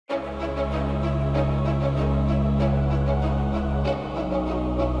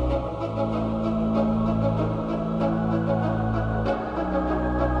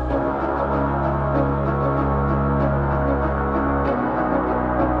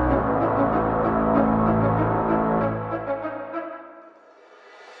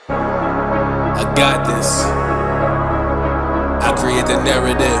got this. I create the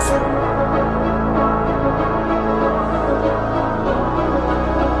narrative.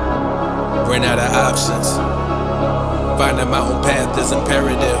 Ran out of options. Finding my own path is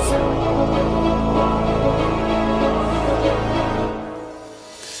imperative.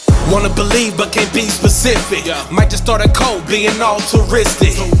 Wanna believe but can't be specific. Might just start a code being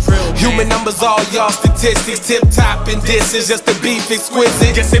altruistic. Human numbers, all y'all statistics. Tip top and dishes, just to be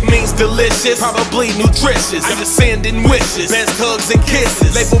exquisite. Guess it means delicious, probably nutritious. I'm just sending wishes, best hugs and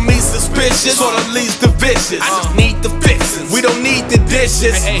kisses. Label me suspicious, sort of leads to vicious. I just need the fixings, we don't need the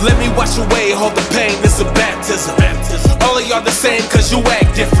dishes. Let me wash away all the pain, it's a baptism. All of y'all the same cause you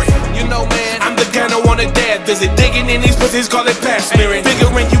act different. You know man, I'm the kind of wanna dad visit. Digging in these pussies, call it past smearing.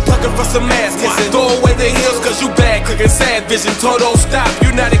 Figuring you plucking for some ass kissing. Throw away the heels cause you bad clicking. Sad vision, total stop.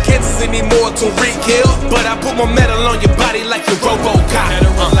 You're not in Kansas anymore to re-kill. But I put my metal on your body like your RoboCop. Better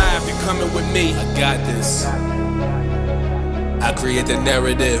alive, you're coming with me. I got this. I create the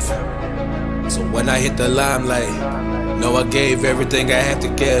narrative. So when I hit the limelight, know I gave everything I had to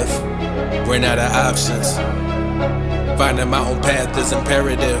give. Ran out of options. Finding my own path is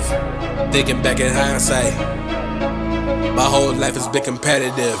imperative. Thinking back in hindsight, my whole life has been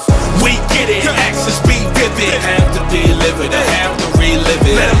competitive. We get it, actions be vivid. Have to deliver it, I have to relive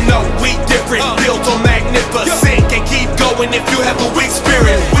it. Let them know we different, built on magnificent. Can't keep going if you have a weak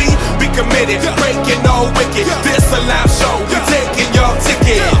spirit. We be committed, breaking all wicked. This a live show, we taking your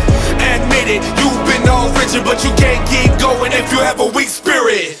ticket. Admit it, you've been all rigid, but you can't keep going if you have a weak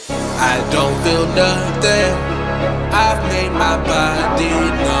spirit. I don't feel nothing, I've made my body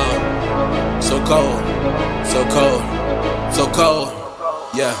numb. So cold, so cold, so cold,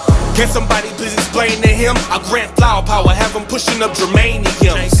 yeah. Can somebody please explain to him? I grant flower power, have him pushing up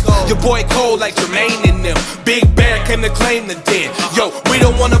germaniums. Your boy cold like Jermaine in them. Big Bear came to claim the den. Yo, we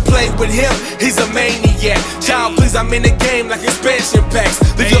don't wanna play with him, he's a maniac. Child, please, I'm in the game like expansion packs.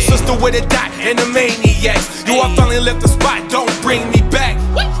 Leave your sister with a dot and a maniac. Yo, I finally left the spot, don't bring me back.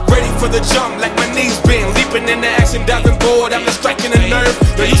 Ready for the jump like my knees bend. Leaping into action, diving bored, I'm just striking a nerve.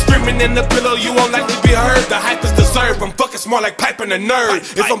 Yo, you screaming in the pillow, you won't likely be heard. The hype is deserved, I'm fucking smart like piping a nerd.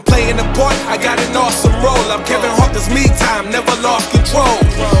 If I'm playing the part, I got an awesome role. I'm Kevin Hart, this me time, never lost control.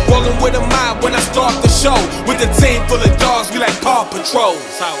 Rolling with a mob when I start the show. With a team full of dogs, we like Paw Patrol.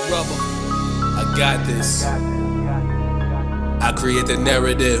 I got this. I create the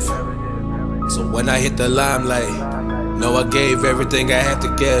narrative. So when I hit the limelight, know I gave everything I had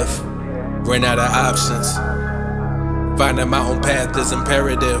to give. Ran out of options. Finding my own path is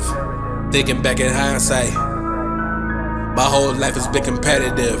imperative. Thinking back in hindsight, my whole life has been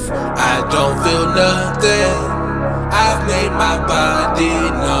competitive. I don't feel nothing, I've made my body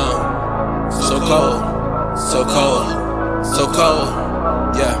numb. So cold, so cold, so cold,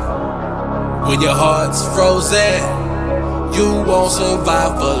 yeah. When your heart's frozen, you won't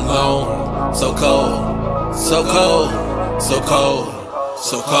survive alone. So cold, so cold, so cold,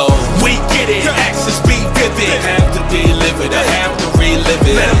 so cold. We get it, actions be vivid. Have to deliver it, I have to relive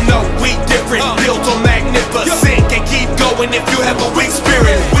it. Let them know we different, built on magnificent. Can't keep going if you have a weak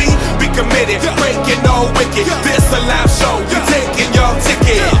spirit. We be committed, breaking all wicked. This a live show, we taking your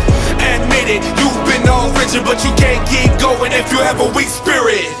ticket. Admit it, you've been all rigid, but you can't keep going if you have a weak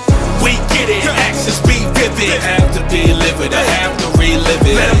spirit. We get it, actions be vivid. Have to deliver it, I have to relive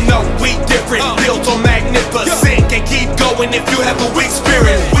it. Let them know we different, built on magnificent. Can't keep going if you have a weak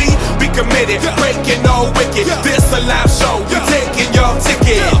spirit. We be committed, breaking all wicked. This a live show, we taking your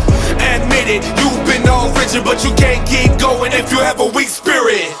ticket. Admit it, you've been all rigid, but you can't keep going if you have a weak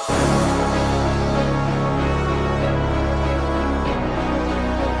spirit.